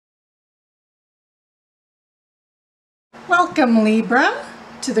Welcome, Libra,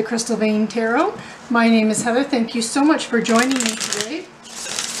 to the Crystal Vein Tarot. My name is Heather. Thank you so much for joining me today.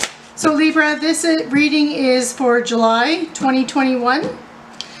 So Libra, this reading is for July 2021,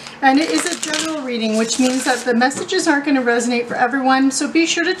 and it is a general reading, which means that the messages aren't going to resonate for everyone, so be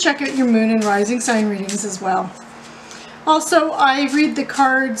sure to check out your moon and rising sign readings as well. Also, I read the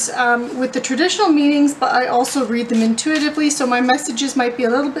cards with the traditional meanings, but I also read them intuitively, so my messages might be a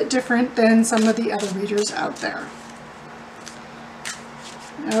little bit different than some of the other readers out there.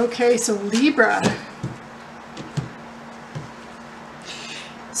 Okay, so Libra.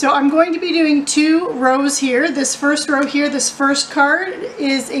 So I'm going to be doing two rows here. This first row here, this first card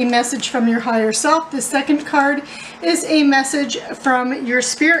is a message from your higher self. The second card is a message from your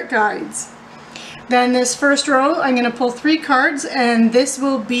spirit guides. Then this first row, I'm going to pull 3 cards, and this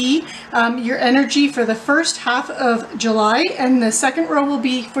will be your energy for the first half of July, and the second row will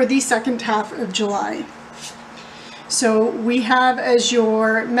be for the second half of July. So we have as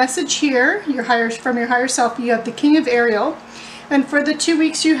your message here, from your higher self, you have the King of Ariel. And for the 2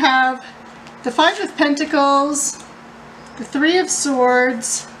 weeks you have the 5 of Pentacles, the 3 of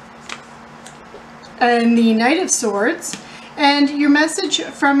Swords, and the Knight of Swords. And your message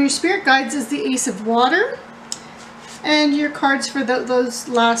from your spirit guides is the Ace of Water. And your cards for those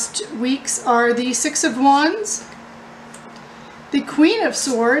last weeks are the 6 of Wands, the Queen of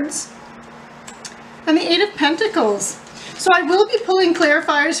Swords, and the 8 of Pentacles. So I will be pulling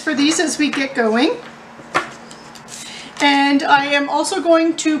clarifiers for these as we get going. And I am also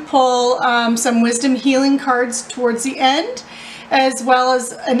going to pull some wisdom healing cards towards the end, as well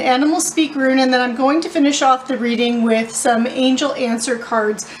as an animal speak rune, and then I'm going to finish off the reading with some angel answer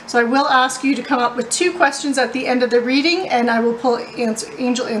cards. So I will ask you to come up with 2 questions at the end of the reading, and I will pull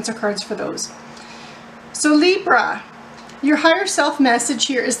angel answer cards for those. So Libra, your higher self message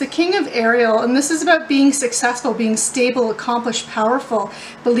here is the King of Ariel, and this is about being successful, being stable, accomplished, powerful,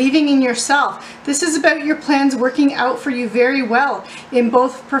 believing in yourself. This is about your plans working out for you very well in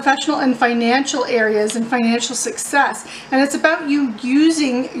both professional and financial areas and financial success. And it's about you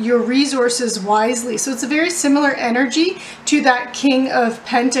using your resources wisely. So it's a very similar energy to that King of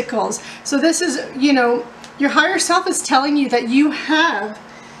Pentacles. So this is, you know, your higher self is telling you that you have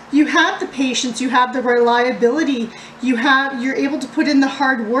the patience, you have the reliability, you're able to put in the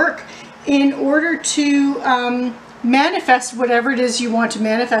hard work in order to manifest whatever it is you want to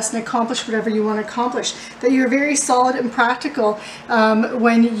manifest and accomplish whatever you want to accomplish. That you're very solid and practical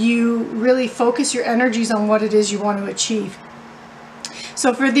when you really focus your energies on what it is you want to achieve.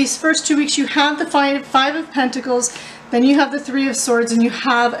 So for these first 2 weeks, you have the 5 of Pentacles, then you have the 3 of Swords, and you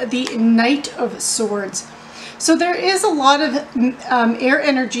have the Knight of Swords. So there is a lot of air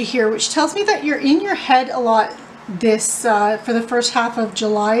energy here, which tells me that you're in your head a lot this for the first half of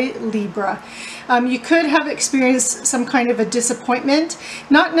July, Libra. You could have experienced some kind of a disappointment,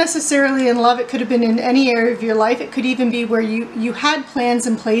 not necessarily in love. It could have been in any area of your life. It could even be where you had plans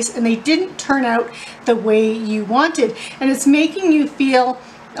in place and they didn't turn out the way you wanted. And it's making you feel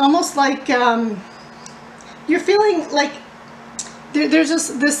almost like you're feeling like there's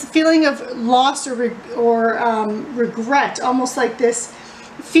this feeling of loss or regret, almost like this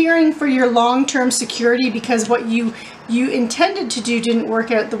fearing for your long-term security because what you intended to do didn't work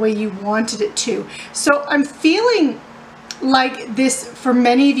out the way you wanted it to. So I'm feeling like this for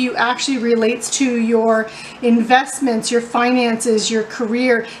many of you actually relates to your investments, your finances, your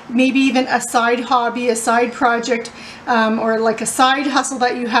career, maybe even a side hobby, a side project, or like a side hustle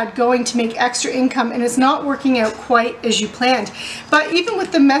that you had going to make extra income, and it's not working out quite as you planned. But even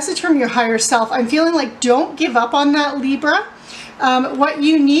with the message from your higher self, I'm feeling like don't give up on that, Libra. What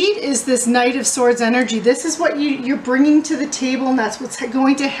you need is this Knight of Swords energy. This is what you're bringing to the table, and that's what's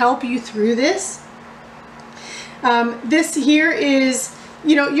going to help you through this. This here is,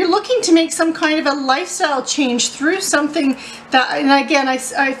 you know, you're looking to make some kind of a lifestyle change through something that, and again,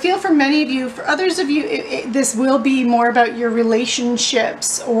 I feel for many of you, for others of you, this will be more about your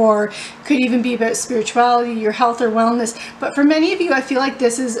relationships, or could even be about spirituality, your health or wellness. But for many of you, I feel like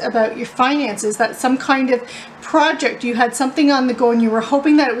this is about your finances, that some kind of project, you had something on the go and you were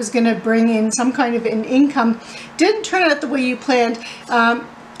hoping that it was going to bring in some kind of an income, didn't turn out the way you planned,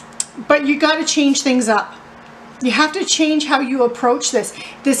 but you got to change things up. You have to change how you approach this.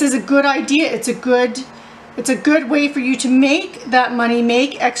 This is a good idea. It's a good way for you to make that money,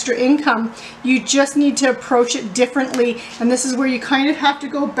 make extra income. You just need to approach it differently. And this is where you kind of have to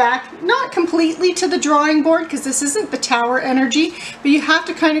go back, not completely to the drawing board, because this isn't the Tower energy, but you have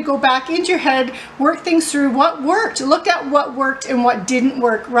to kind of go back into your head, work things through what worked, look at what worked and what didn't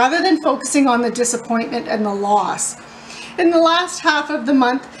work, rather than focusing on the disappointment and the loss. In the last half of the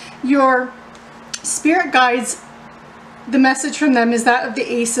month, your spirit guides the message from them is that of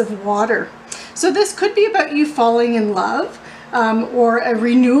the Ace of Water. So this could be about you falling in love, or a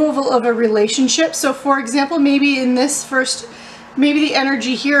renewal of a relationship. So for example, maybe in this first, maybe the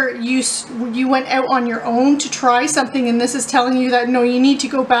energy here, you went out on your own to try something, and this is telling you that no, you need to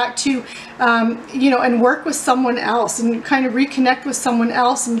go back to you know, and work with someone else and kind of reconnect with someone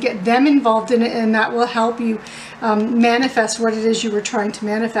else and get them involved in it, and that will help you manifest what it is you were trying to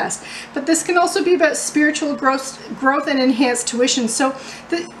manifest. But this can also be about spiritual growth and enhanced tuition. So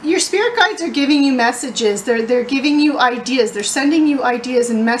your spirit guides are giving you messages. They're giving you ideas. They're sending you ideas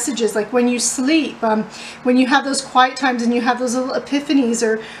and messages, like when you sleep, when you have those quiet times and you have those little epiphanies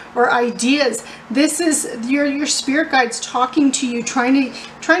or ideas. This is your spirit guides talking to you, trying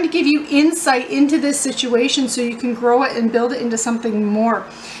to give you insight into this situation so you can grow it and build it into something more.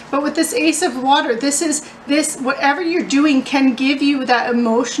 But with this Ace of Water, whatever you're doing can give you that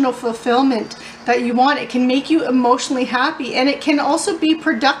emotional fulfillment that you want. It can make you emotionally happy, and it can also be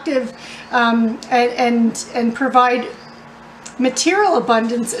productive and provide material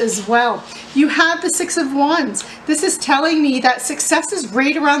abundance as well. You have the Six of Wands. This is telling me that success is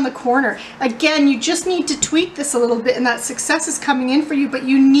right around the corner. Again, you just need to tweak this a little bit, and that success is coming in for you, but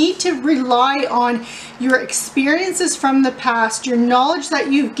you need to rely on your experiences from the past, your knowledge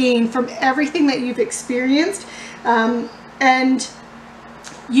that you've gained from everything that you've experienced, and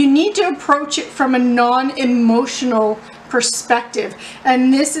you need to approach it from a non-emotional perspective.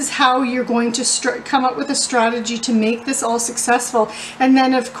 And this is how you're going to come up with a strategy to make this all successful. And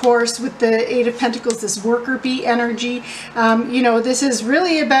then of course with the Eight of Pentacles, this worker bee energy, you know, this is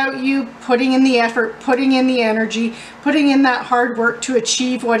really about you putting in the effort, putting in the energy, putting in that hard work to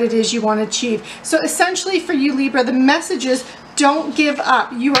achieve what it is you want to achieve. So essentially for you, Libra, the message is don't give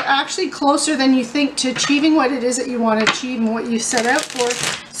up. You are actually closer than you think to achieving what it is that you want to achieve and what you set out for.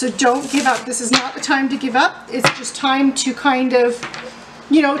 So don't give up. This is not the time to give up. It's just time to kind of,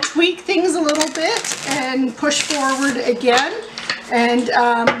 you know, tweak things a little bit and push forward again, and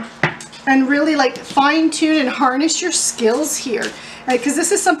really like fine tune and harness your skills here, because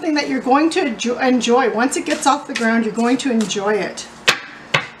this is something that you're going to enjoy. Once it gets off the ground, you're going to enjoy it.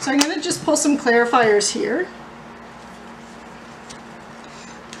 So I'm going to just pull some clarifiers here.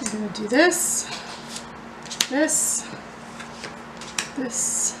 I'm going to do this, this,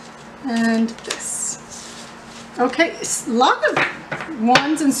 and this. Okay, a lot of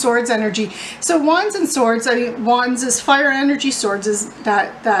Wands and Swords energy. So Wands and Swords, I mean, Wands is fire energy, Swords is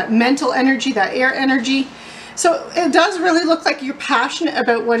that mental energy, that air energy. So it does really look like you're passionate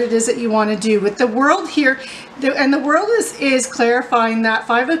about what it is that you want to do. With the World here, and the World is clarifying that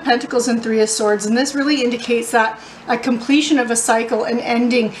Five of Pentacles and Three of Swords, and this really indicates that a completion of a cycle, an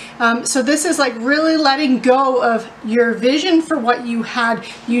ending. So this is like really letting go of your vision for what you had.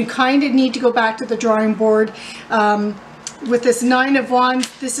 You kind of need to go back to the drawing board. With this Nine of Wands,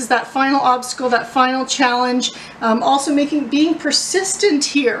 this is that final obstacle, that final challenge. Also being persistent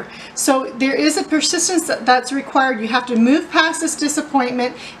here. So there is a persistence that's required. You have to move past this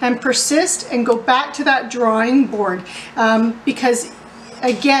disappointment and persist and go back to that drawing board. Because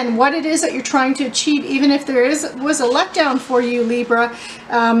again, what it is that you're trying to achieve, even if there was a letdown for you, Libra,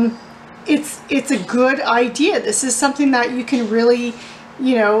 it's a good idea. This is something that you can really,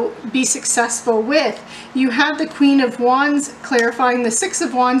 you know, be successful with. You have the Queen of Wands clarifying the Six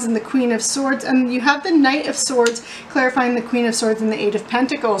of Wands and the Queen of Swords, and you have the Knight of Swords clarifying the Queen of Swords and the Eight of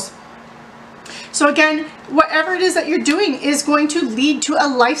Pentacles. So again, whatever it is that you're doing is going to lead to a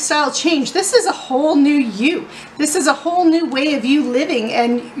lifestyle change. This is a whole new you. This is a whole new way of you living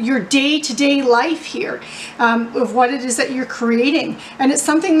and your day-to-day life here, of what it is that you're creating. And it's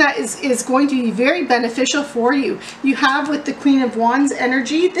something that is going to be very beneficial for you. You have with the Queen of Wands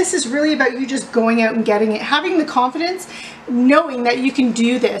energy, this is really about you just going out and getting it, having the confidence, knowing that you can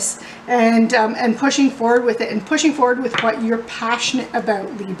do this, and pushing forward with it, and pushing forward with what you're passionate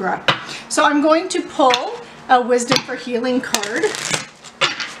about, Libra. So I'm going to pull a Wisdom for Healing card,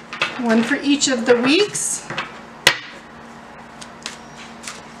 one for each of the weeks.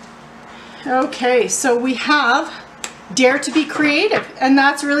 Okay, so we have Dare to be creative, and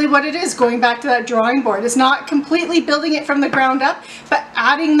that's really what it is, going back to that drawing board. It's not completely building it from the ground up, but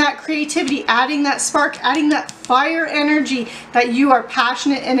adding that creativity, adding that spark, adding that fire energy that you are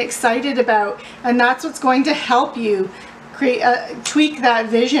passionate and excited about, and that's what's going to help you tweak that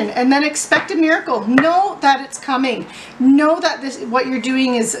vision. And then expect a miracle. Know that it's coming. Know that what you're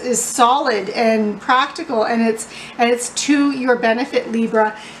doing is solid and practical, and it's to your benefit,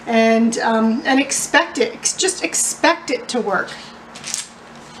 Libra. And expect it. Just expect it to work.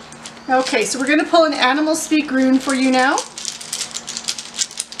 Okay, so we're going to pull an Animal Speak rune for you now.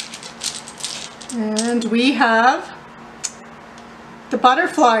 And we have the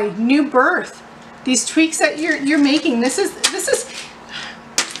butterfly, new birth, these tweaks that you're making. This is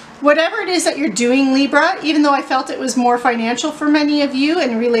whatever it is that you're doing, Libra, even though I felt it was more financial for many of you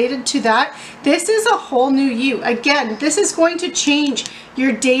and related to that, this is a whole new you. Again, this is going to change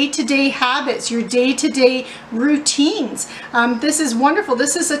your day-to-day habits, your day-to-day routines. This is wonderful.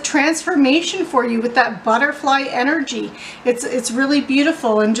 This is a transformation for you with that butterfly energy. It's really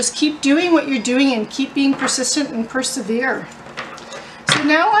beautiful, and just keep doing what you're doing and keep being persistent and persevere. So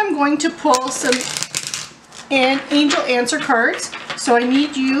now I'm going to pull some angel answer cards. So I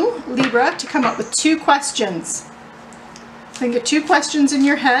need you, Libra, to come up with 2 questions. Think of 2 questions in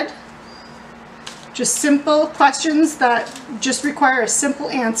your head. Just simple questions that just require a simple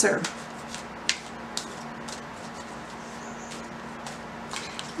answer.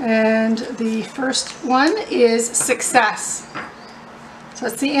 And the first one is success. So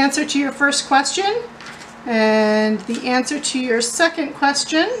that's the answer to your first question. And the answer to your second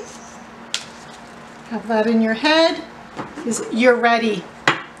question, have that in your head, is you're ready.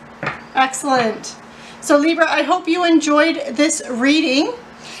 Excellent. So Libra, I hope you enjoyed this reading.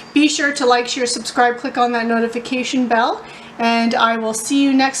 Be sure to like, share, subscribe, click on that notification bell, and I will see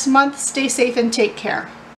you next month. Stay safe and take care.